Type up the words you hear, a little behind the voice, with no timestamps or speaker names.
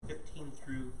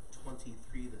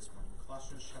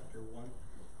Colossians chapter 1,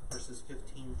 verses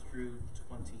 15 through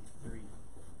 23.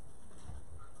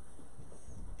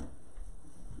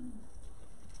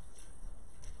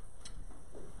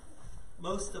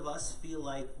 Most of us feel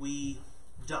like we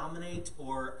dominate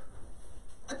or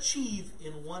achieve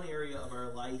in one area of our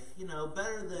life,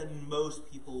 better than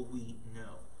most people we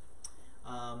know.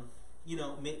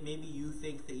 Maybe you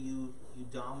think that you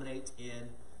dominate in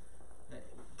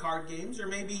card games, or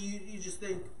maybe you just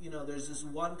think, there's this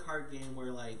one card game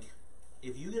where, like,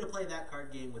 if you get to play that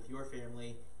card game with your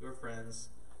family, your friends,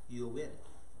 you'll win.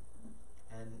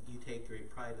 And you take great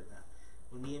pride in that.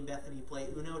 When me and Bethany play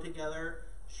Uno together,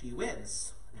 she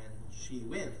wins, and she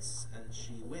wins, and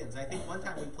she wins. I think one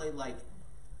time we played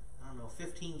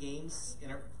 15 games,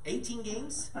 18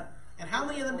 games? And how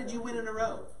many of them did you win in a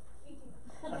row?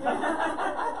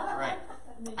 Right.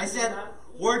 I said,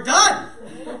 we're done!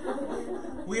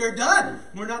 We are done!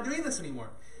 We're not doing this anymore.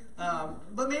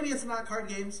 But maybe it's not card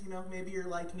games, maybe you're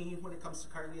like me when it comes to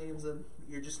card games and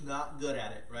you're just not good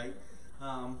at it, right?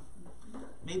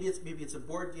 Maybe it's a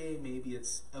board game, maybe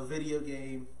it's a video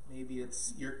game, maybe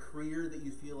it's your career that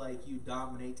you feel like you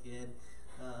dominate in,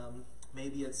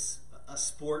 maybe it's a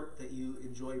sport that you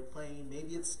enjoy playing,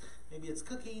 maybe it's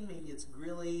cooking, maybe it's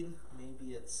grilling,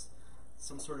 maybe it's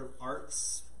some sort of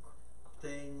arts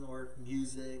thing or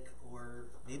music, or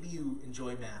maybe you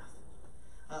enjoy math.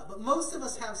 But most of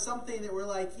us have something that we're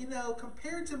like,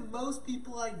 compared to most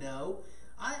people I know,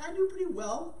 I do pretty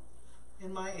well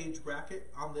in my age bracket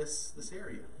on this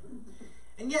area.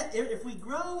 And yet, if we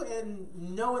grow and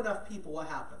know enough people, what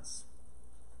happens?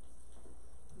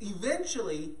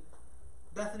 Eventually,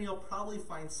 Bethany will probably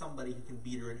find somebody who can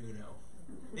beat her in Uno.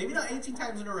 Maybe not 18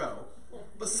 times in a row,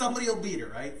 but somebody will beat her,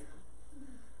 right?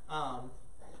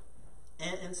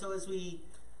 And so as we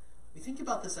think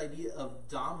about this idea of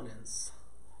dominance,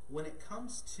 when it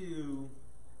comes to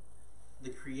the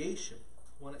creation,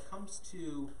 when it comes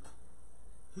to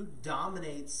who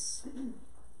dominates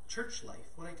church life,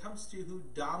 when it comes to who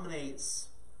dominates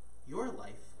your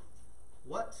life,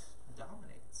 what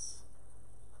dominates?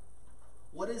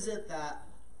 What is it that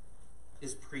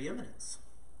is preeminence?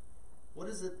 What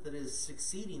is it that is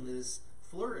succeeding, that is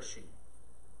flourishing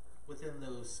within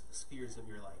those spheres of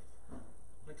your life?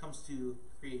 When it comes to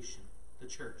creation, the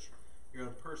church, your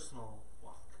own personal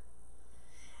walk.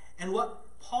 And what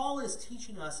Paul is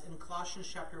teaching us in Colossians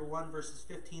chapter 1, verses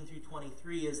 15 through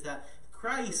 23 is that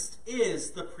Christ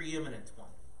is the preeminent one.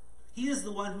 He is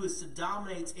the one who is to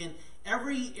dominate in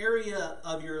every area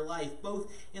of your life,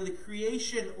 both in the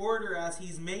creation order as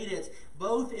he's made it,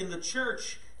 both in the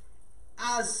church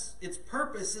as its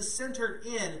purpose is centered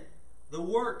in the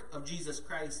work of Jesus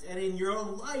Christ, and in your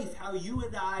own life, how you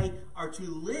and I are to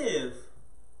live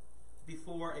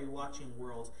before a watching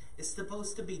world. Is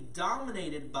supposed to be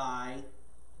dominated by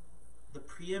the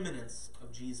preeminence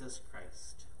of Jesus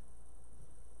Christ.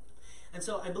 And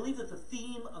so I believe that the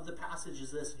theme of the passage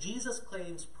is this: Jesus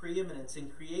claims preeminence in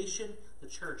creation, the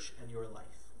church, and your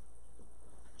life.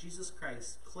 Jesus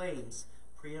Christ claims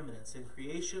preeminence in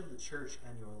creation, the church,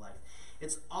 and your life.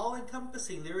 It's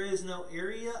all-encompassing. There is no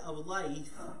area of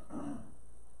life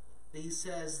that he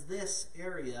says this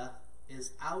area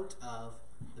is out of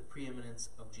the preeminence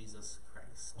of Jesus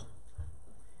Christ.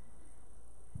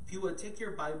 If you would, take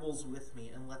your Bibles with me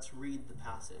and let's read the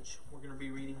passage. We're going to be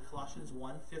reading Colossians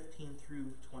 1, 15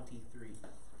 through 23.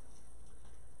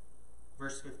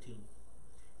 Verse 15.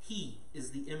 He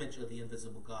is the image of the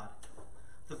invisible God,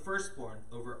 the firstborn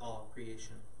over all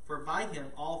creation. For by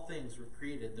him all things were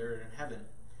created that are in heaven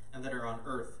and that are on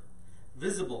earth,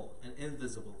 visible and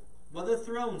invisible. Whether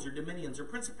thrones or dominions or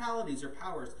principalities or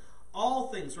powers, all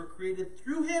things were created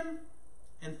through him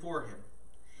and for him.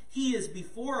 He is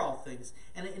before all things,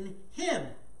 and in him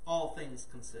all things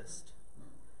consist.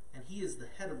 And he is the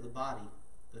head of the body,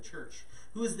 the church,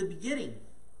 who is the beginning,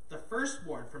 the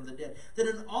firstborn from the dead, that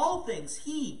in all things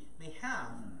he may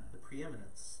have the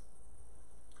preeminence.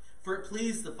 For it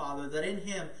pleased the Father that in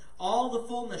him all the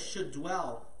fullness should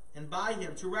dwell, and by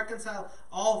him to reconcile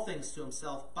all things to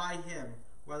himself, by him,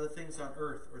 whether things on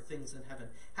earth or things in heaven,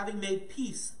 having made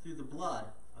peace through the blood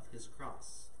of his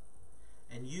cross.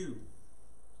 And you,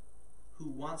 who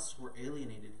once were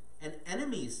alienated and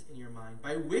enemies in your mind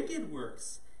by wicked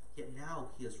works, yet now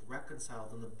he is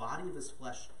reconciled in the body of his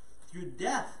flesh through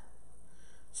death,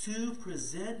 to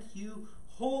present you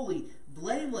holy,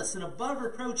 blameless, and above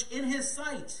reproach in his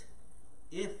sight,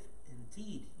 if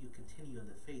indeed you continue in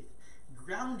the faith,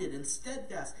 grounded and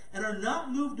steadfast, and are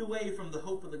not moved away from the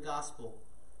hope of the gospel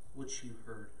which you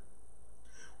heard,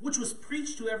 which was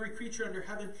preached to every creature under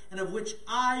heaven, and of which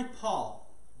I,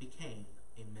 Paul, became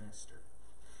a minister.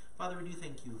 Father, we do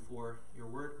thank you for your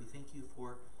word. We thank you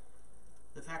for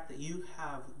the fact that you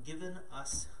have given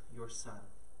us your Son.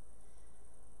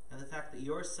 And the fact that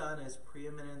your Son is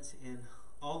preeminent in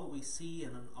all that we see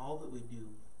and in all that we do.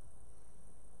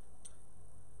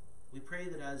 We pray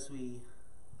that as we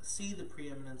see the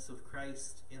preeminence of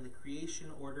Christ in the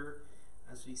creation order,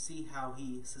 as we see how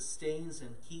he sustains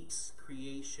and keeps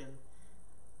creation,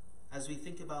 as we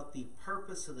think about the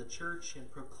purpose of the church in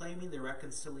proclaiming the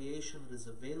reconciliation that is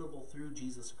available through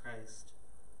Jesus Christ,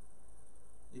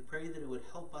 we pray that it would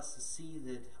help us to see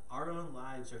that our own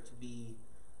lives are to be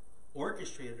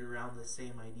orchestrated around the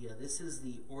same idea. This is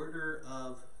the order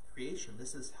of creation.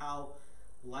 This is how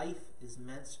life is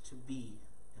meant to be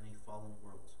in a fallen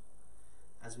world.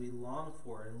 As we long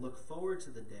for and look forward to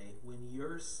the day when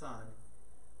your Son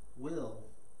will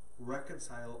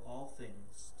reconcile all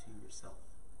things to yourself.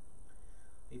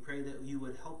 We pray that you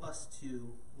would help us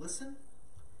to listen.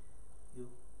 You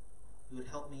would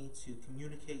help me to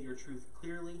communicate your truth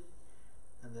clearly,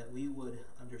 and that we would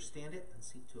understand it and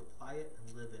seek to apply it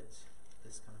and live it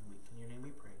this coming week. In your name we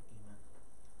pray. Amen.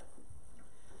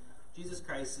 Jesus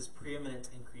Christ is preeminent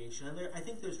in creation. And I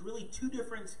think there's really two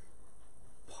different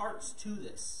parts to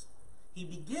this. He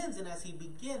begins, and as he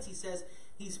begins, he says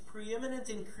he's preeminent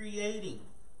in creating.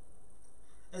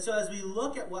 And so as we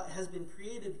look at what has been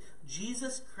created,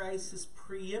 Jesus Christ is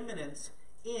preeminent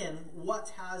in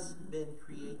what has been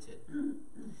created.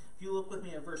 If you look with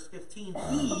me at verse 15,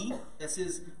 he, this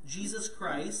is Jesus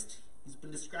Christ, he's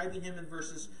been describing him in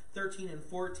verses 13 and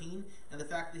 14, and the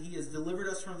fact that he has delivered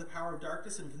us from the power of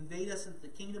darkness and conveyed us into the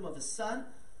kingdom of his Son,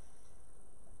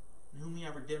 in whom we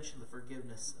have redemption, the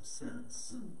forgiveness of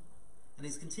sins. And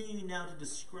he's continuing now to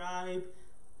describe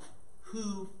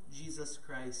who Jesus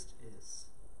Christ is.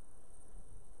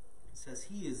 He says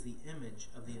he is the image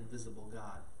of the invisible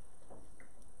God,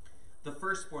 the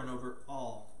firstborn over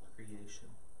all creation.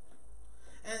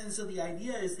 And so the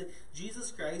idea is that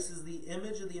Jesus Christ is the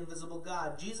image of the invisible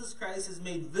God. Jesus Christ is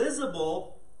made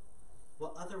visible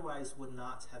what otherwise would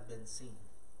not have been seen.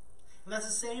 And that's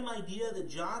the same idea that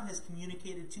John has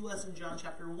communicated to us in John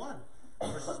chapter 1,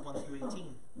 verses 1 through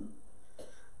 18.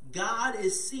 God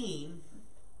is seen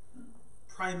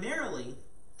primarily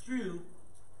through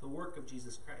the work of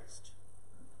Jesus Christ.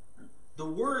 The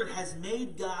Word has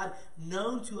made God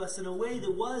known to us in a way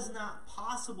that was not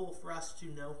possible for us to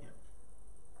know him.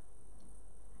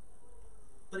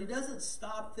 But he doesn't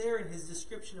stop there in his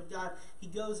description of God. He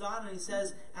goes on and he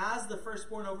says, as the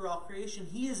firstborn over all creation,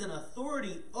 he is an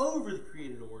authority over the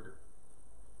created order.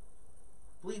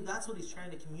 I believe that's what he's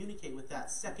trying to communicate with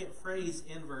that second phrase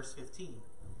in verse 15.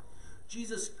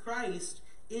 Jesus Christ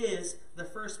is the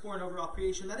firstborn over all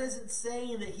creation. That isn't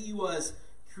saying that he was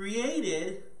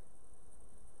created.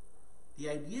 The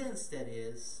idea instead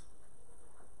is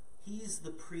he's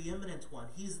the preeminent one.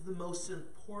 He's the most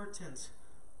important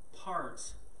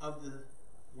part of the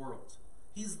world.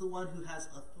 He's the one who has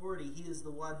authority. He is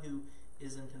the one who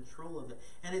is in control of it.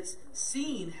 And it's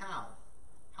seen how.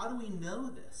 How do we know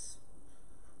this?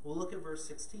 Well, look at verse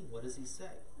 16. What does he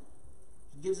say?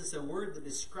 He gives us a word that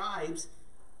describes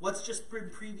what's just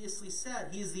been previously said.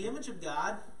 He is the image of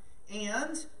God,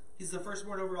 and he's the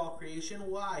firstborn over all creation.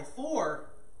 Why? For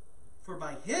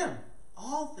by him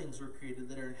all things were created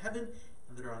that are in heaven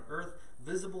and that are on earth,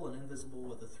 visible and invisible,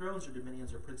 whether thrones or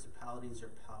dominions or principalities or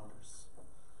powers.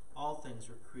 All things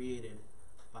were created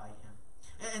by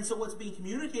him. And so what's being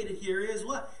communicated here is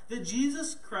what? That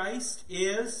Jesus Christ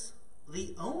is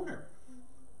the owner.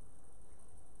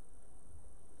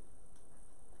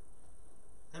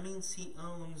 That means he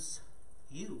owns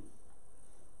you.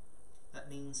 That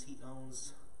means he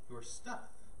owns your stuff.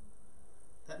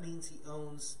 That means he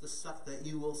owns the stuff that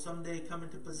you will someday come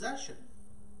into possession.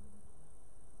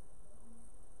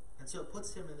 And so it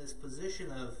puts him in this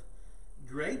position of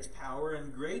great power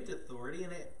and great authority,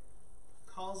 and it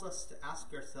calls us to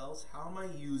ask ourselves, how am I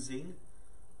using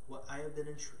what I have been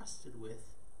entrusted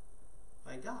with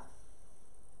by God?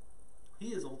 He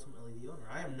is ultimately the owner.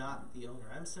 I am not the owner.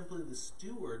 I'm simply the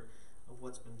steward of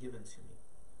what's been given to me.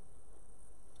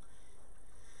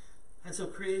 And so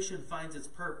creation finds its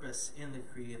purpose in the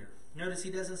Creator. Notice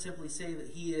he doesn't simply say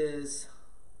that he is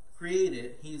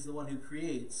created, he is the one who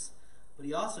creates, but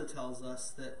he also tells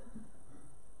us that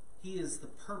he is the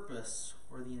purpose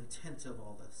or the intent of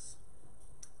all this.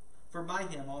 For by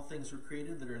him all things were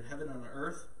created that are in heaven and on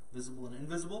earth, visible and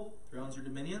invisible, thrones or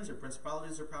dominions or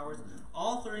principalities or powers.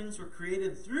 All things were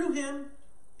created through him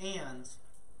and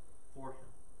for him.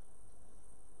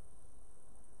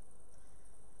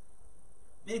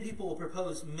 Many people will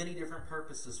propose many different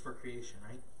purposes for creation,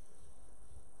 right?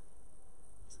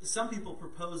 some people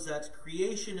propose that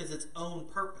creation is its own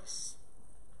purpose.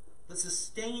 The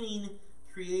sustaining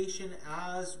creation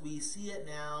as we see it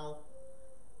now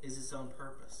is its own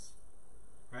purpose.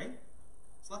 Right?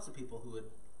 There's lots of people who would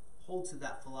hold to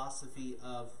that philosophy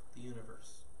of the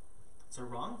universe. It's a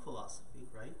wrong philosophy,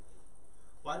 right?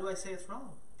 Why do I say it's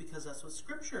wrong? Because that's what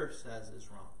Scripture says is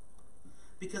wrong.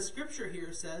 Because Scripture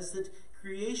here says that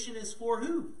creation is for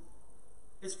who?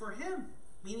 It's for Him.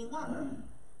 Meaning what?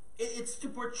 It's to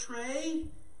portray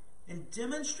and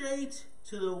demonstrate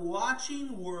to the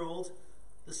watching world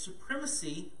the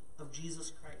supremacy of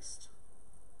Jesus Christ.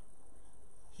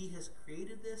 He has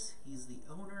created this. He's the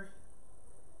owner.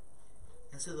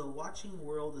 And so the watching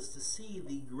world is to see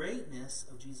the greatness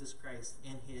of Jesus Christ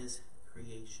in His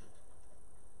creation.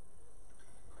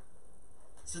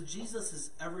 So Jesus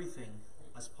is everything,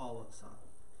 as Paul looks on.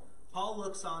 Paul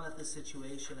looks on at this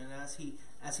situation, and as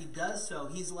he does so,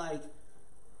 he's like,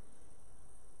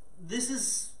 this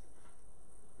is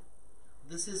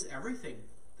everything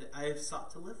that I have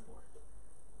sought to live for.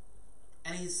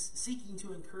 And he's seeking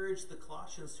to encourage the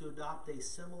Colossians to adopt a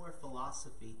similar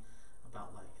philosophy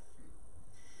about life.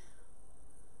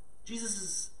 Jesus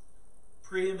is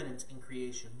preeminent in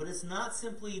creation, but it's not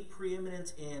simply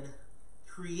preeminent in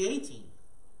creating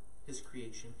His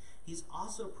creation. He's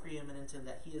also preeminent in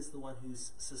that He is the one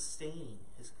who's sustaining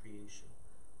His creation.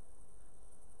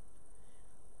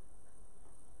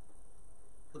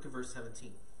 Look at verse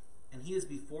 17. And He is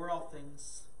before all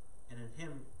things, and in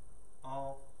Him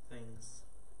all things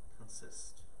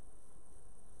consist.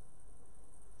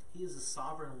 He is the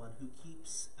sovereign one who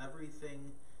keeps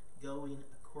everything going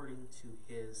according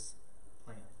to His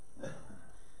plan.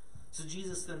 So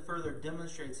Jesus then further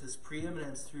demonstrates His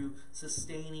preeminence through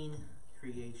sustaining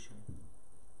creation.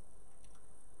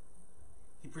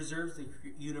 He preserves the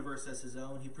universe as His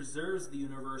own. He preserves the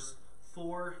universe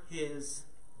for His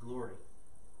glory.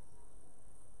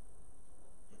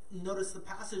 Notice the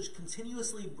passage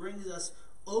continuously brings us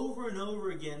over and over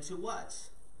again to what?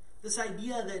 This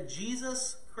idea that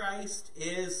Jesus Christ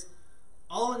is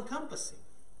all-encompassing.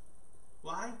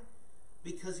 Why?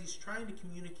 Because He's trying to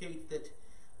communicate that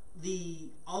the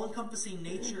all-encompassing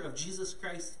nature of Jesus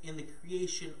Christ in the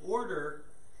creation order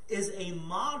is a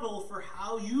model for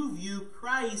how you view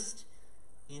Christ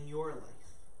in your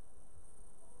life.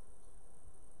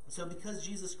 And so because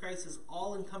Jesus Christ is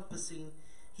all-encompassing,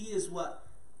 He is what?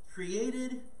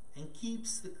 Created and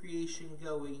keeps the creation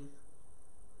going.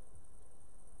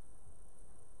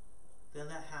 Then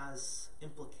that has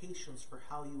implications for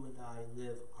how you and I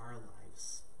live our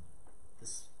lives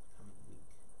this coming week.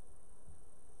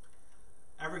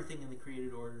 Everything in the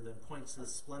created order then points to the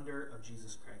splendor of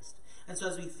Jesus Christ. And so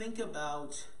as we think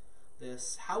about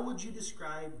this, how would you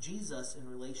describe Jesus in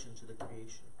relation to the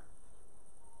creation?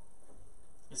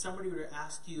 If somebody were to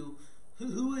ask you,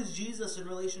 who is Jesus in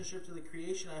relationship to the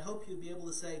creation? I hope you'd be able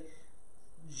to say,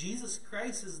 Jesus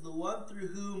Christ is the one through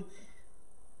whom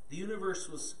the universe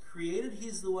was created.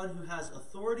 He's the one who has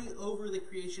authority over the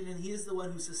creation, and He is the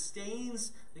one who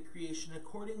sustains the creation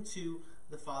according to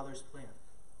the Father's plan.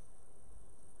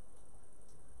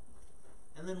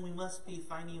 And then we must be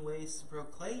finding ways to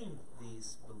proclaim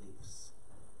these beliefs.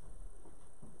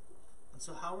 And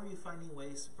so how are you finding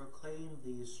ways to proclaim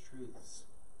these truths?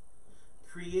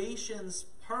 Creation's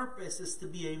purpose is to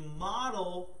be a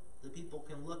model that people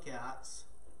can look at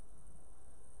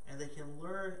and they can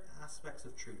learn aspects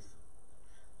of truth.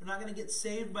 They're not going to get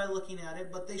saved by looking at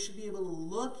it, but they should be able to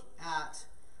look at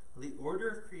the order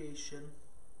of creation,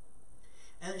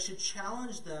 and it should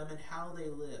challenge them in how they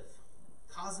live.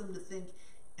 Cause them to think,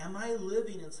 am I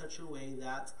living in such a way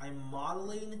that I'm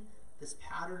modeling this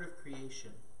pattern of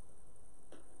creation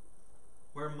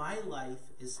where my life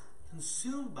is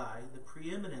consumed by the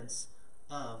preeminence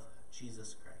of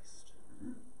Jesus Christ?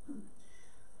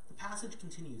 The passage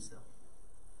continues though.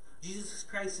 Jesus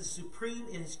Christ is supreme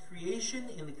in His creation,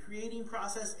 in the creating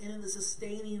process, and in the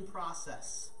sustaining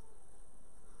process.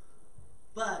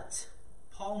 But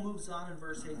Paul moves on in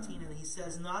verse 18 and he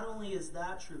says not only is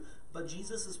that true, but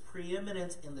Jesus is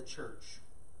preeminent in the church.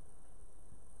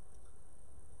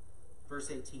 Verse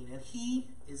 18, and He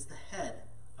is the head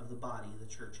of the body,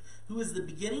 the church, who is the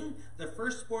beginning, the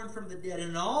firstborn from the dead.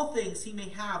 In all things He may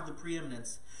have the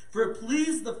preeminence. For it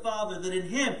pleased the Father that in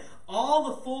Him all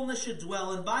the fullness should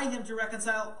dwell, and by Him to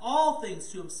reconcile all things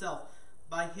to Himself,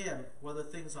 by Him, whether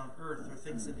things on earth or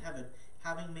things in heaven,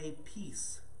 having made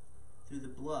peace through the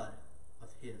blood of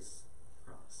His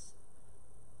cross.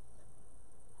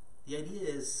 The idea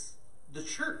is the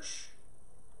church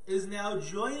is now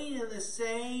joining in the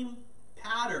same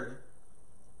pattern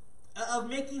of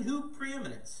making who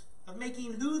preeminent, of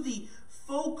making who the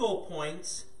focal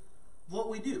point what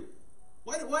we do?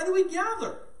 Why do we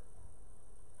gather?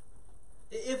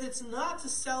 If it's not to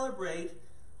celebrate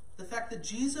the fact that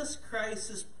Jesus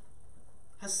Christ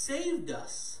has saved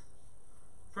us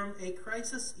from a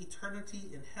crisis eternity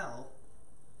in hell,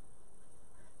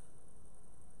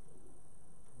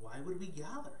 why would we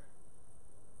gather?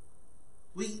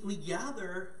 We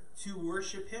gather to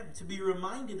worship Him, to be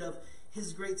reminded of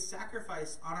His great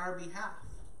sacrifice on our behalf.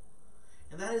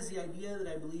 And that is the idea that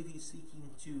I believe He's seeking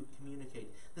to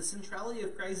communicate. The centrality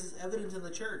of Christ is evident in the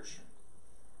church.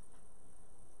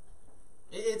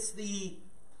 It's the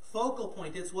focal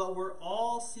point. It's what we're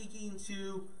all seeking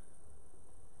to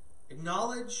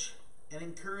acknowledge and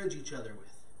encourage each other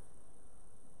with.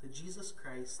 That Jesus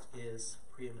Christ is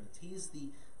preeminent. He's the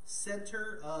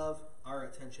center of our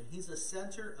attention. He's the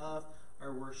center of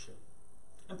our worship.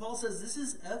 And Paul says this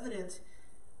is evident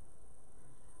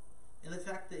in the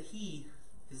fact that He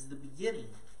is the beginning,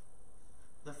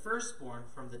 the firstborn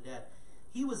from the dead.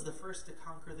 He was the first to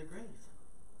conquer the grave.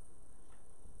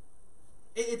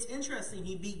 It's interesting.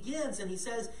 He begins and he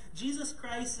says Jesus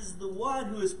Christ is the one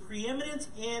who is preeminent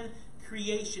in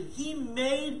creation. He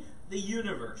made the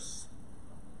universe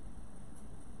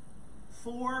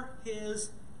for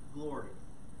His glory.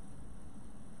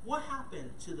 What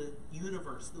happened to the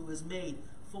universe that was made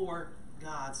for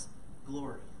God's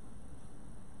glory?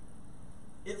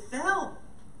 It fell.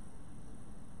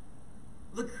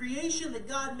 The creation that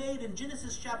God made in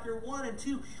Genesis chapter 1 and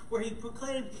 2, where He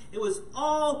proclaimed it was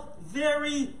all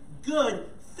very good,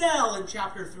 fell in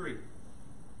chapter 3.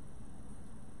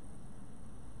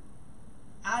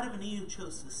 Adam and Eve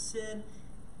chose to sin,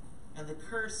 and the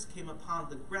curse came upon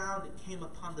the ground, it came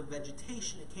upon the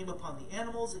vegetation, it came upon the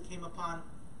animals, it came upon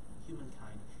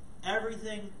humankind.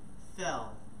 Everything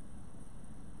fell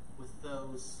with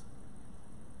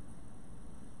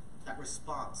that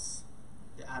response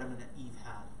that Adam and Eve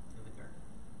had in the garden.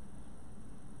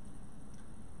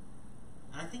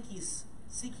 And I think He's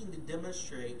seeking to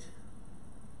demonstrate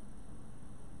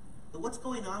that what's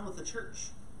going on with the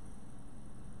church.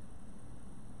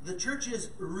 The church is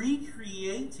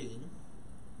recreating,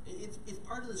 it's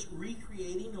part of this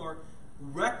recreating or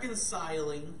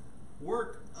reconciling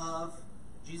work of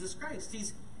Jesus Christ.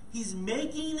 He's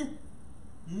making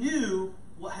new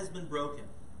what has been broken.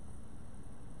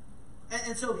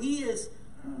 And so He is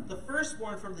the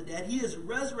firstborn from the dead. He is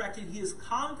resurrected. He has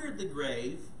conquered the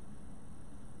grave.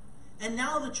 And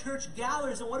now the church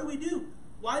gathers. And what do?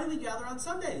 Why do we gather on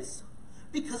Sundays?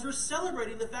 Because we're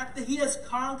celebrating the fact that He has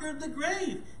conquered the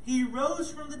grave. He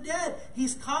rose from the dead.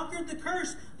 He's conquered the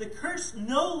curse. The curse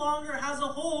no longer has a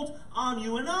hold on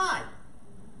you and I.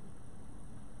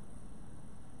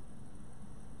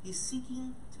 He's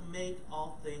seeking to make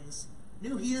all things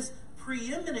new. He is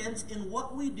preeminent in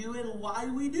what we do and why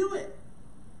we do it.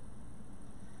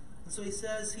 And so He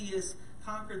says He has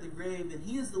conquered the grave, and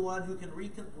He is the one who can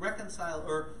reconcile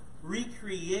or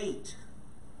recreate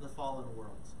the fallen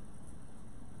world.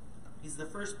 He's the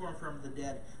firstborn from the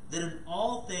dead, that in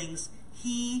all things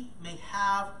He may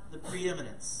have the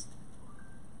preeminence.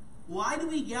 Why do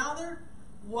we gather?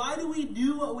 Why do we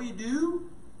do what we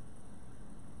do?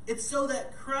 It's so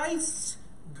that Christ's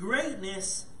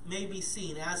greatness may be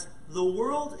seen as the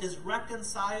world is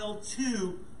reconciled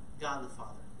to God the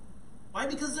Father. Why?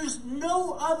 Because there's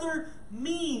no other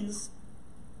means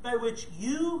by which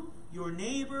you, your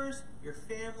neighbors, your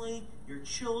family, your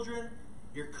children,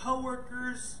 your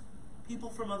co-workers, people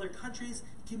from other countries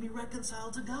can be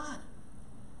reconciled to God.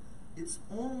 It's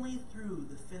only through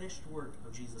the finished work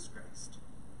of Jesus Christ.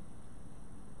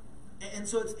 And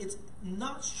so it's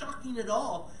not shocking at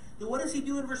all that what does He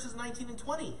do in verses 19 and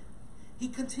 20? He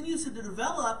continues to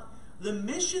develop the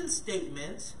mission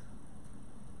statement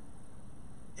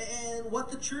and what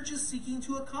the church is seeking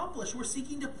to accomplish. We're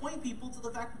seeking to point people to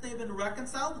the fact that they've been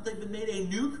reconciled, that they've been made a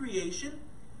new creation.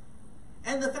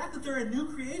 And the fact that they're a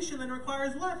new creation then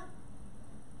requires what?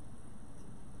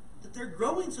 That they're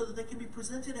growing so that they can be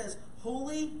presented as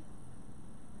holy,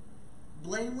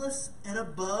 blameless, and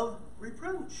above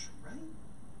reproach, right?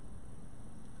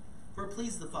 For it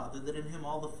pleased the Father that in Him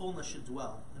all the fullness should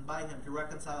dwell, and by Him to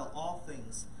reconcile all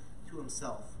things to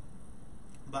Himself.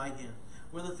 By Him,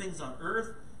 whether things on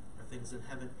earth or things in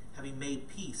heaven, having made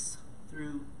peace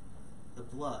through the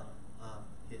blood of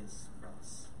His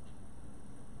cross.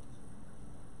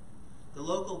 The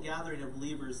local gathering of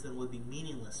believers then would be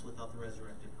meaningless without the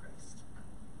resurrected Christ.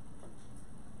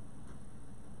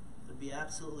 There'd be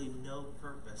absolutely no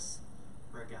purpose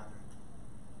for a gathering.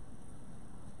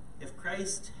 If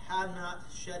Christ had not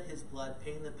shed His blood,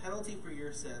 paying the penalty for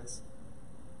your sins,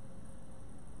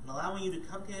 and allowing you to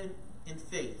come to Him in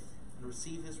faith and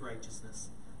receive His righteousness,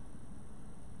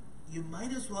 you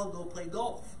might as well go play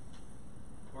golf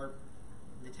or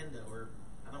Nintendo, or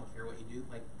I don't care what you do.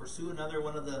 Like, pursue another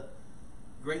one of the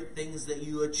great things that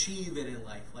you achieve in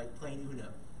life, like playing Uno,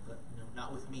 but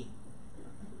not with me,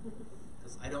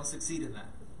 because I don't succeed in that.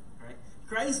 Right?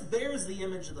 Christ bears the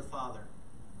image of the Father,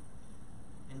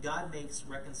 and God makes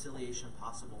reconciliation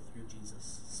possible through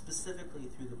Jesus, specifically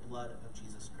through the blood of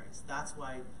Jesus Christ. That's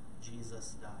why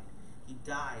Jesus died. He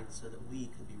died so that we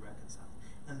could be reconciled.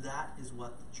 And that is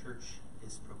what the church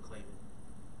is proclaiming.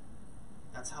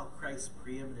 That's how Christ's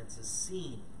preeminence is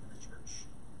seen in the church.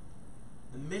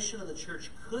 The mission of the church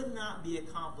could not be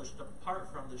accomplished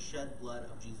apart from the shed blood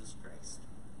of Jesus Christ.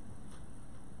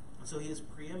 And so he is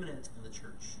preeminent in the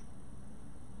church.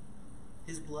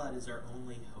 His blood is our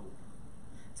only hope.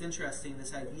 It's interesting,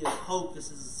 this idea of hope,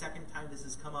 this is the second time this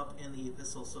has come up in the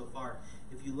epistle so far.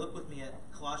 If you look with me at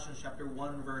Colossians chapter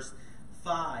 1, verse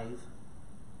 5,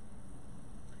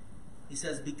 he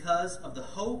says, because of the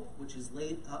hope which is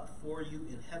laid up for you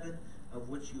in heaven, of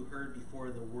which you heard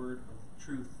before the word of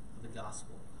truth of the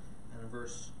gospel. And in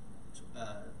verse,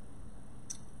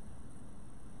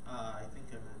 I think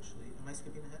I'm actually, am I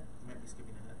skipping ahead? I might be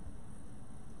skipping ahead.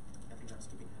 I think I'm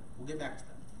skipping ahead. We'll get back to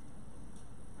that.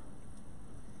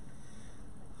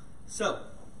 So,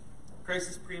 Christ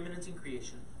is preeminent in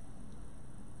creation.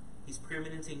 He's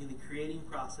preeminent in the creating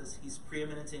process. He's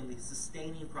preeminent in the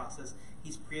sustaining process.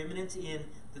 He's preeminent in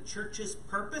the church's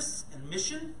purpose and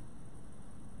mission.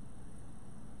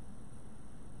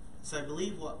 So I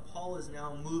believe what Paul is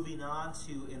now moving on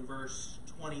to in verse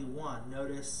 21.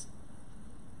 Notice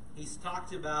he's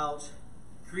talked about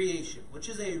creation, which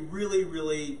is a really,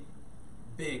 really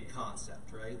big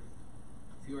concept, right?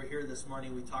 If you were here this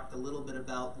morning, we talked a little bit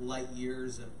about light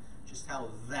years and just how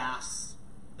vast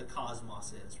the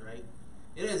cosmos is, right?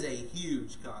 It is a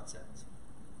huge concept.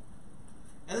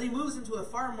 And then he moves into a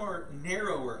far more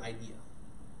narrower idea.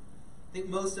 I think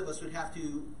most of us would have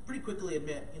to pretty quickly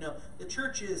admit, the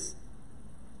church is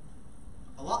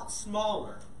a lot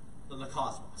smaller than the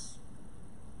cosmos,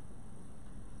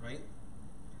 right?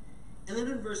 And then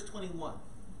in verse 21,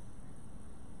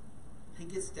 he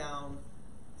gets down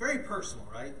very personal,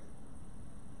 right?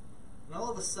 And all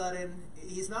of a sudden,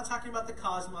 he's not talking about the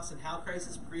cosmos and how Christ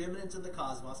is preeminent in the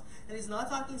cosmos. And he's not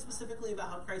talking specifically about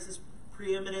how Christ is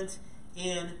preeminent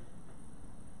in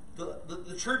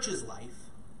the church's life.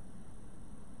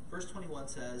 Verse 21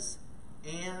 says,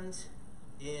 and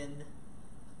in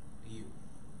you.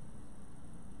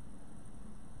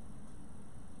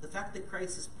 The fact that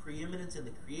Christ is preeminent in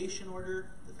the creation order,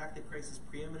 the fact that Christ is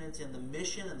preeminent in the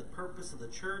mission and the purpose of the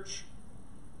church,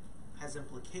 has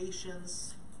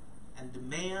implications and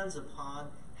demands upon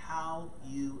how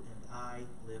you and I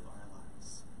live our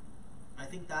lives. I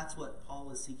think that's what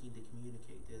Paul is seeking to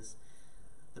communicate, is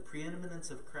the preeminence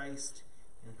of Christ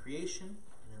in creation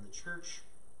and in the church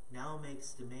now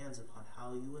makes demands upon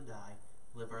how you and I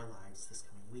live our lives this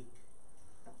coming week.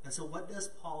 And so what does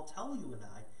Paul tell you and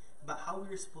I about how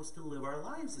we are supposed to live our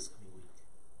lives this coming week?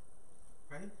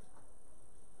 Right?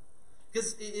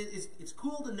 Because it's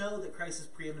cool to know that Christ is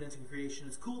preeminent in creation.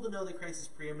 It's cool to know that Christ is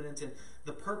preeminent in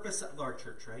the purpose of our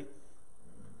church, right?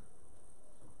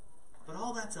 But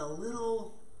all that's a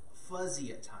little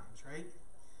fuzzy at times, right?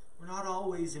 We're not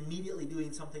always immediately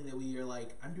doing something that we are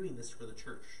like, I'm doing this for the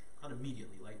church. Not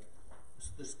immediately. Like,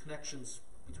 there's connections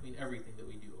between everything that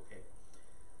we do, okay?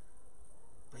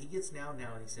 But he gets now, and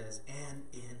he says, and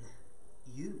in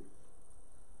you.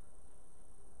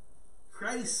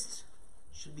 Christ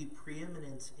should be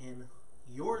preeminent in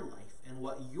your life and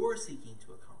what you're seeking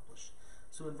to accomplish.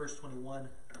 So in verse 21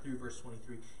 through verse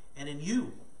 23, and in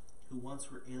you, who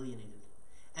once were alienated,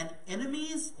 and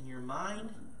enemies in your mind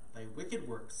by wicked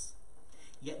works,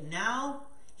 yet now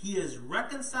he is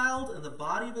reconciled in the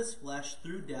body of his flesh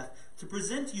through death to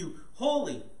present you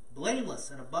holy, blameless,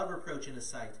 and above reproach in his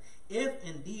sight. If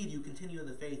indeed you continue in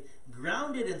the faith,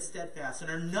 grounded and steadfast,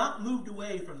 and are not moved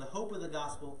away from the hope of the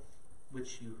gospel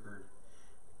which you heard,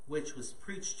 which was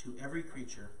preached to every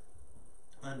creature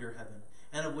under heaven,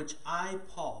 and of which I,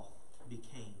 Paul,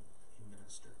 became a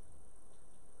minister.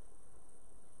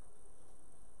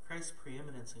 Christ's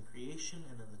preeminence in creation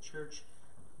and in the church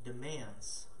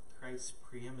demands Christ's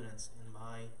preeminence in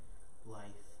my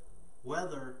life,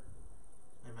 whether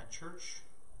I'm at church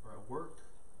or at work,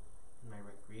 in my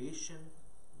recreation,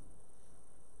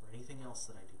 or anything else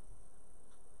that I do.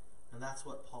 And that's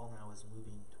what Paul now is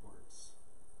moving towards.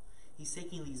 He's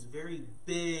taking these very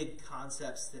big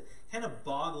concepts that kind of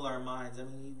boggle our minds. I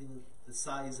mean, even the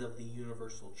size of the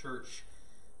universal church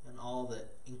and all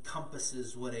that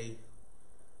encompasses what the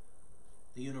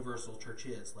universal church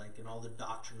is, like, and all the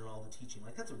doctrine and all the teaching.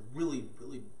 Like, that's a really,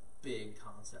 really big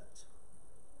concept.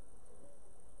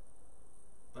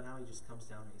 But now he just comes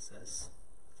down and he says,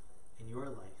 in your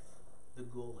life, the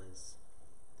goal is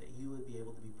that you would be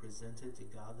able to be presented to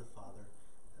God the Father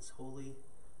as holy,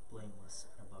 blameless,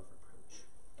 and above reproach.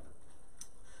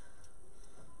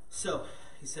 So,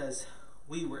 he says,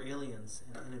 we were aliens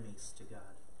and enemies to God.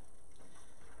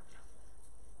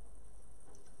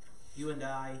 You and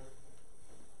I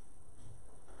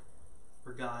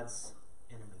were God's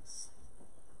enemies.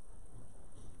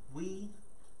 We,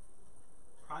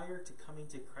 prior to coming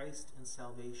to Christ and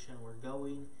salvation, were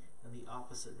going in the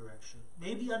opposite direction.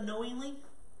 Maybe unknowingly,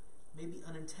 maybe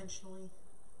unintentionally,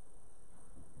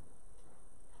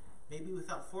 maybe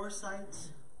without foresight,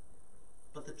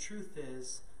 but the truth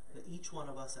is that each one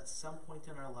of us at some point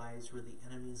in our lives were the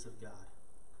enemies of God.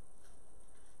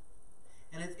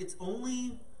 And it's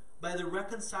only by the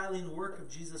reconciling work of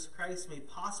Jesus Christ made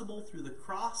possible through the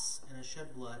cross and his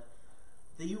shed blood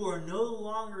that you are no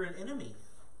longer an enemy.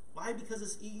 Why?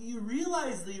 Because you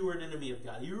realize that you were an enemy of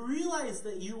God. You realize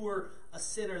that you were a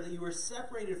sinner, that you were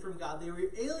separated from God, they were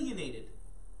alienated.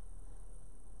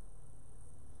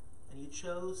 And you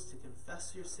chose to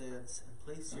confess your sins and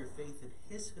place your faith in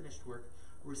his finished work,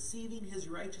 receiving his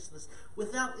righteousness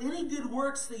without any good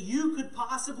works that you could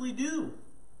possibly do.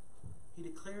 He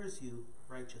declares you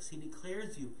righteous. He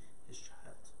declares you his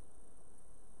child.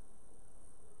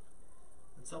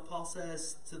 And so Paul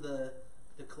says to the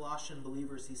Colossian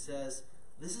believers, he says,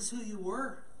 this is who you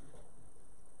were.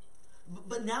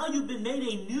 But now you've been made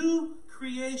a new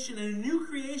creation, and a new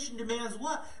creation demands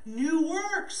what? New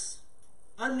works.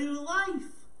 A new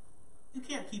life. You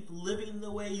can't keep living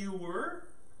the way you were.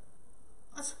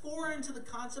 That's foreign to the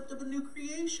concept of a new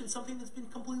creation, something that's been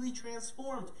completely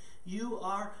transformed. You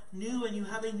are new and you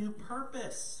have a new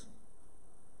purpose.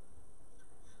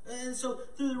 And so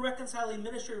through the reconciling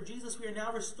ministry of Jesus, we are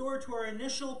now restored to our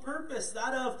initial purpose,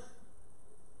 that of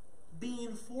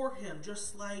being for him,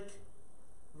 just like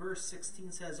verse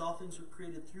 16 says, all things were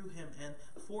created through him and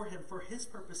for him, for his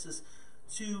purposes,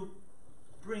 to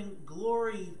bring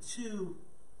glory to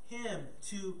him,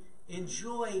 to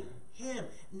enjoy him.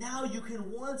 Now you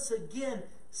can once again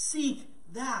seek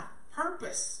that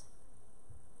purpose.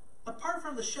 Apart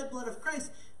from the shed blood of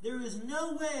Christ, there is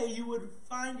no way you would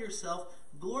find yourself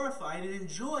glorifying and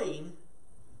enjoying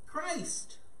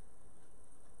Christ.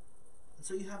 And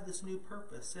so you have this new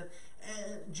purpose.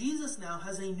 And Jesus now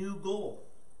has a new goal.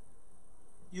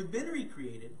 You've been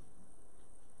recreated,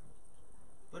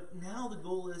 but now the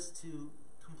goal is to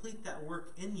complete that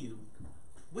work in you,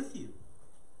 with you.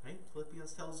 Right?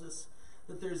 Philippians tells us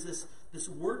that there's this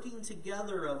working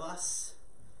together of us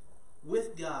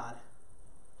with God,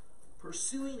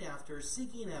 pursuing after,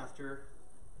 seeking after,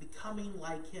 becoming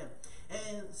like him.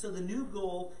 And so the new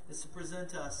goal is to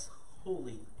present us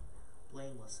holy,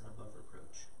 blameless, and above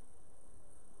reproach.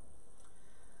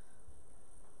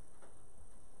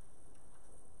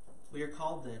 We are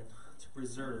called then to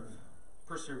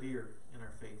persevere in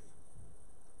our faith.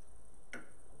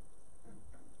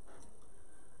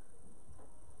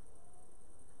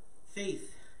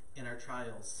 Faith in our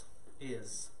trials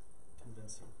is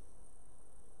convincing.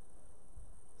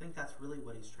 I think that's really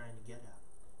what he's trying to get at.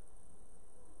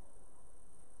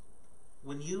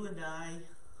 When you and I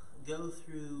go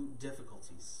through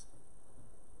difficulties,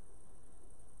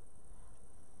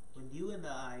 when you and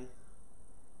I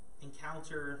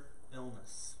encounter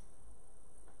illness,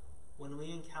 when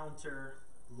we encounter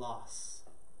loss,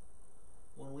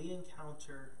 when we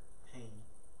encounter pain,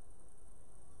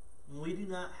 when we do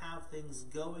not have things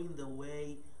going the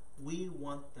way we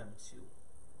want them to,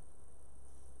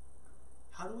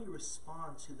 how do we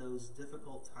respond to those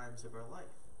difficult times of our life?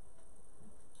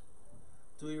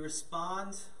 Do we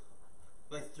respond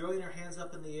by throwing our hands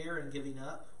up in the air and giving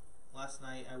up? Last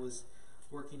night I was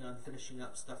working on finishing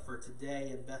up stuff for today,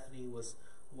 and Bethany was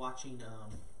watching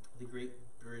the Great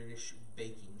British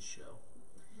Baking Show.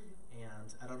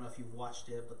 And I don't know if you've watched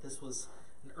it, but this was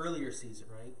an earlier season,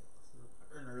 right?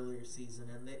 An earlier season,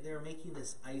 and they were making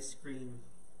this ice cream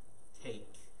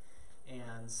cake.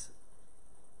 And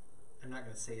I'm not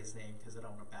going to say his name because I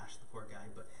don't want to bash the poor guy,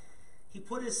 but he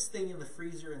put his thing in the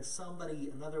freezer, and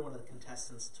another one of the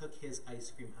contestants, took his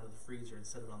ice cream out of the freezer and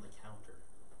set it on the counter.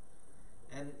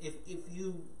 And if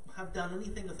you have done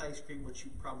anything with ice cream, which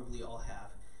you probably all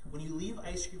have, when you leave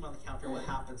ice cream on the counter, what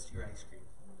happens to your ice cream?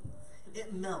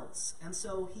 It melts. And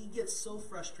so he gets so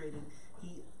frustrated,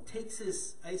 he takes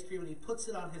his ice cream and he puts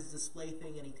it on his display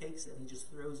thing, and he takes it and he just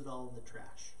throws it all in the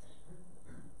trash.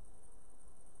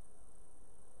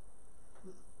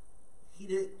 He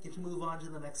didn't get to move on to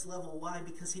the next level. Why?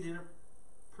 Because he didn't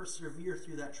persevere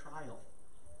through that trial.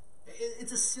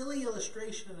 It's a silly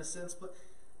illustration in a sense, but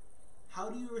how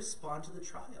do you respond to the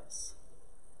trials?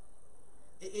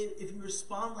 If you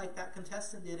respond like that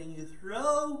contestant did and you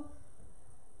throw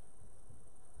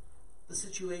the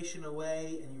situation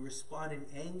away and you respond in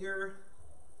anger,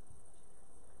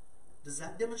 does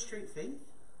that demonstrate faith?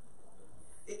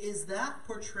 Is that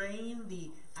portraying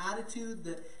the attitude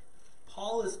that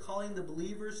Paul is calling the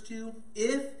believers to?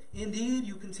 If indeed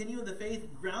you continue in the faith,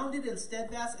 grounded and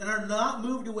steadfast, and are not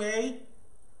moved away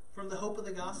from the hope of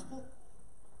the gospel?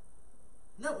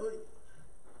 No.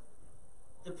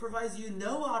 It provides you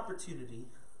no opportunity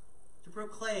to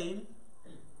proclaim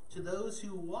to those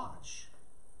who watch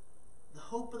the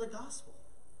hope of the gospel.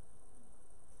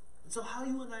 And so how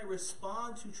you and I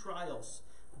respond to trials,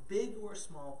 big or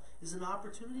small, is an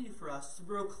opportunity for us to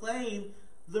proclaim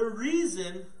the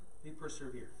reason we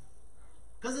persevere.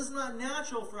 Because it's not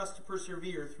natural for us to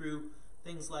persevere through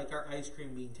things like our ice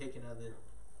cream being taken out of the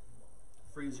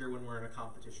freezer when we're in a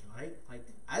competition, right? Like,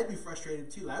 I'd be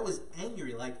frustrated too. I was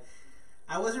angry. Like,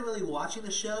 I wasn't really watching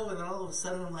the show, and then all of a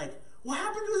sudden I'm like, what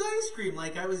happened to his ice cream?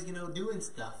 Like, I was, doing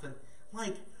stuff, and I'm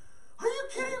like, are you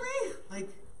kidding me? Like,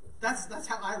 that's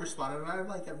how I responded, and I'm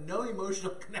like, I have no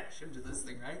emotional connection to this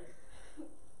thing, right?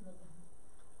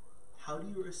 How do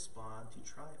you respond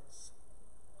to trials?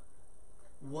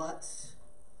 What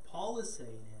Paul is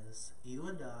saying is, you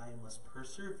and I must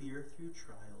persevere through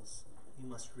trials. We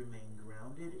must remain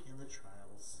grounded in the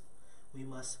trials. We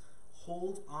must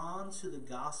hold on to the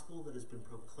gospel that has been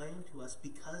proclaimed to us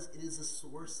because it is the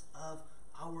source of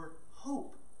our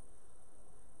hope.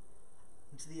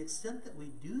 And to the extent that we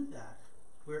do that,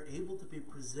 we're able to be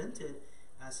presented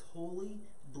as holy,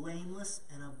 blameless,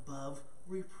 and above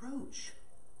reproach.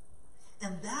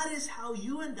 And that is how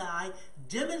you and I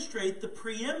demonstrate the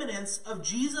preeminence of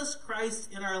Jesus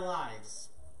Christ in our lives.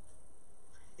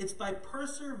 It's by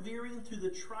persevering through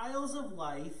the trials of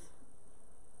life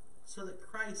so that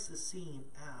Christ is seen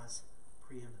as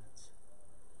preeminent,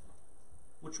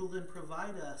 which will then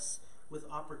provide us with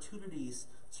opportunities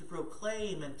to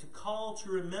proclaim and to call to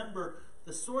remember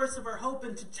the source of our hope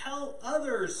and to tell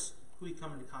others who we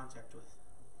come into contact with.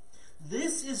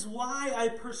 This is why I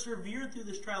persevered through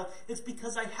this trial. It's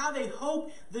because I have a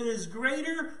hope that is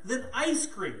greater than ice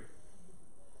cream.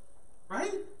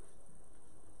 Right?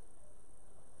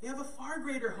 We have a far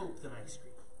greater hope than ice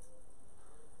cream.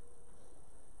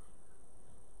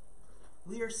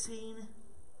 We are seeing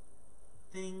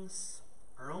things,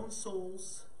 our own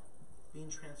souls, being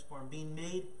transformed, being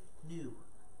made new.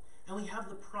 And we have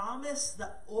the promise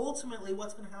that ultimately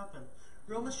what's going to happen?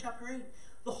 Romans chapter 8.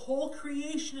 The whole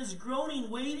creation is groaning,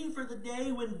 waiting for the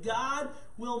day when God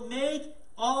will make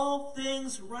all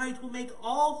things right, will make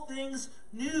all things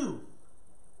new.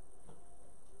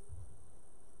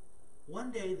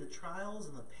 One day the trials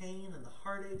and the pain and the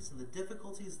heartaches and the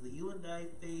difficulties that you and I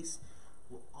face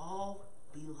will all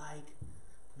be like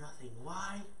nothing.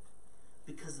 Why?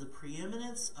 Because the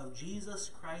preeminence of Jesus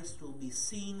Christ will be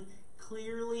seen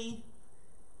clearly,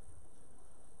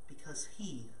 because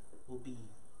He will be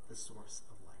the source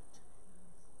of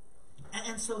light.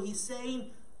 And so He's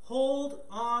saying, hold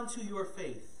on to your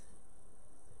faith.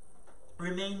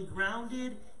 Remain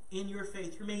grounded in your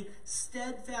faith. Remain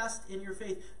steadfast in your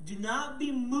faith. Do not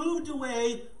be moved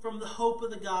away from the hope of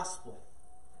the gospel.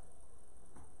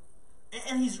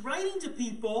 And He's writing to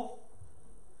people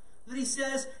that He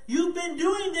says, you've been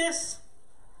doing this.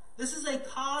 This is a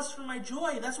cause for my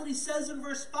joy. That's what He says in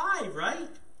verse 5, right?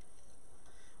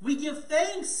 We give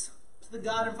thanks to the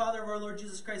God and Father of our Lord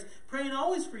Jesus Christ, praying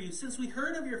always for you, since we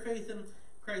heard of your faith in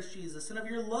Christ Jesus and of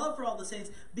your love for all the saints.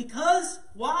 Because,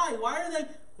 why? Why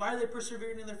are they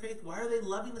persevering in their faith? Why are they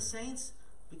loving the saints?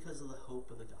 Because of the hope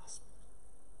of the gospel.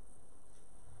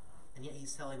 And yet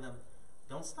He's telling them,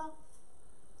 don't stop.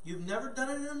 You've never done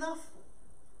it enough.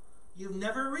 You've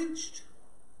never reached.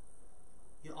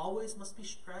 You always must be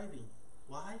striving.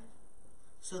 Why?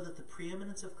 So that the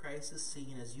preeminence of Christ is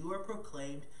seen as you are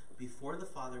proclaimed before the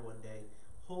Father one day,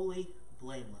 holy,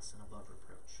 blameless, and above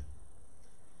reproach.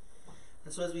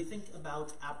 And so as we think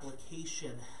about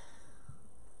application,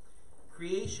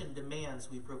 creation demands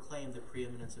we proclaim the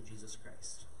preeminence of Jesus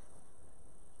Christ.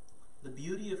 The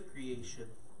beauty of creation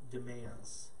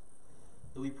demands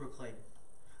that we proclaim.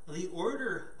 The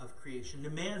order of creation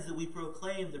demands that we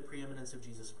proclaim the preeminence of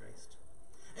Jesus Christ.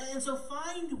 And so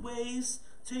find ways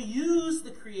to use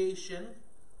the creation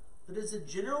that is a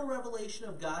general revelation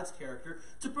of God's character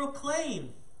to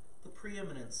proclaim the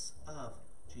preeminence of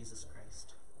Jesus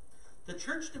Christ. The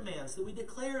church demands that we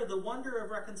declare the wonder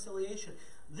of reconciliation.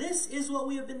 This is what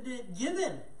we have been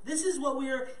given. This is what we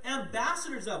are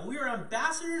ambassadors of. We are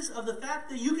ambassadors of the fact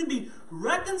that you can be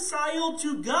reconciled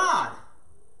to God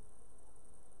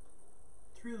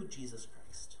through Jesus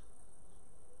Christ.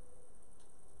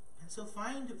 And so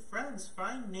find friends,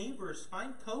 find neighbors,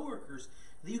 find coworkers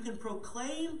that you can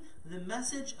proclaim the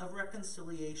message of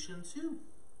reconciliation to.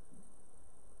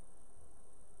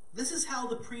 This is how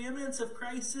the preeminence of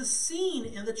Christ is seen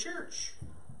in the church.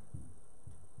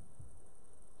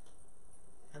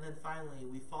 And then finally,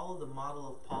 we follow the model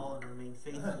of Paul and remain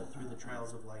faithful through the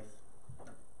trials of life.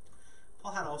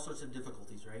 Paul had all sorts of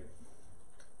difficulties, right?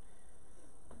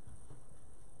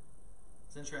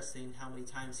 It's interesting how many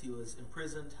times he was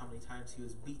imprisoned, how many times he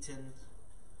was beaten,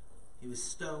 he was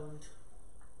stoned.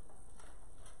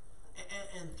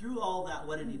 And through all that,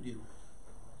 what did he do?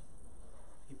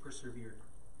 He persevered.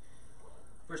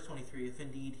 Verse 23, if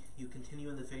indeed you continue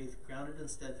in the faith, grounded and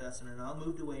steadfast, and are not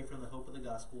moved away from the hope of the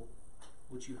gospel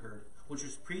which you heard, which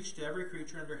was preached to every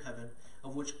creature under heaven,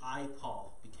 of which I,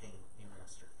 Paul, became a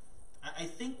minister. I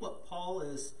think what Paul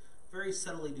is very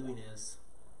subtly doing is,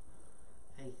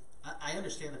 hey, I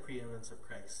understand the preeminence of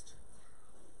Christ.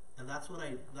 And that's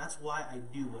why I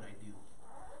do what I do.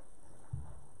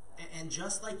 And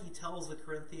just like he tells the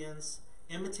Corinthians,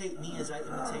 imitate me as I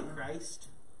imitate Christ,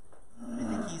 I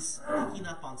think he's picking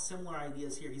up on similar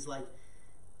ideas here. He's like,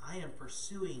 I am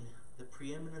pursuing the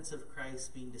preeminence of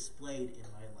Christ being displayed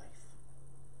in my life.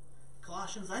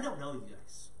 Colossians, I don't know you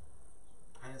guys.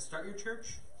 I didn't start your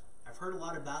church. I've heard a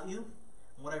lot about you,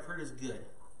 and what I've heard is good.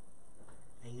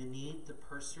 And you need to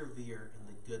persevere in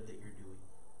the good that you're doing.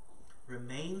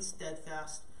 Remain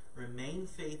steadfast, remain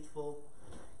faithful,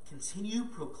 continue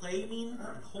proclaiming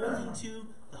and holding to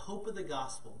the hope of the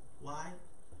gospel. Why?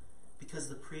 Because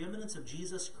the preeminence of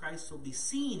Jesus Christ will be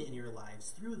seen in your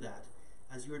lives through that,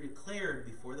 as you are declared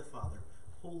before the Father,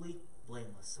 holy,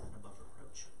 blameless, and above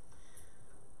reproach.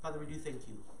 Father, we do thank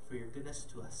you for your goodness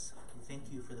to us. We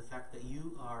thank you for the fact that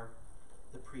you are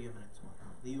the preeminent one,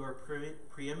 that you are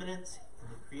preeminent in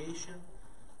the creation,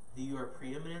 that you are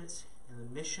preeminent in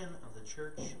the mission of the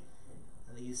church,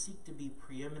 and that you seek to be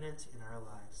preeminent in our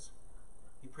lives.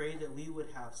 We pray that we would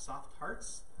have soft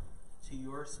hearts to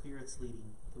your Spirit's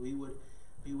leading, that we would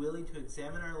be willing to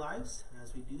examine our lives, and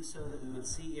as we do so, that we would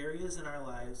see areas in our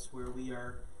lives where we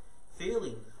are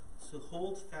failing to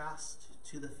hold fast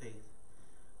to the faith,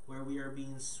 where we are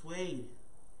being swayed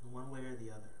in one way or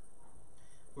the other,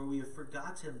 where we have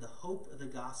forgotten the hope of the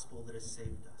gospel that has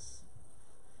saved us.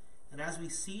 And as we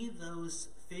see those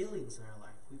failings in our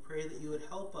life, we pray that you would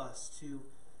help us to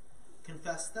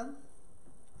confess them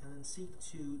and then seek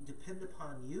to depend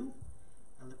upon you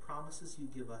and the promises you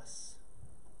give us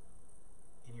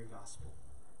in your gospel.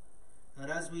 And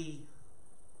that as we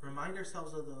remind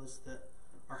ourselves of those, that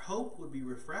our hope would be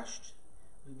refreshed,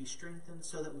 would be strengthened,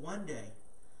 so that one day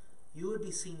you would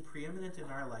be seen preeminent in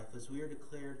our life as we are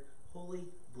declared holy,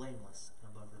 blameless,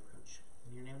 and above reproach.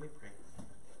 In your name we pray.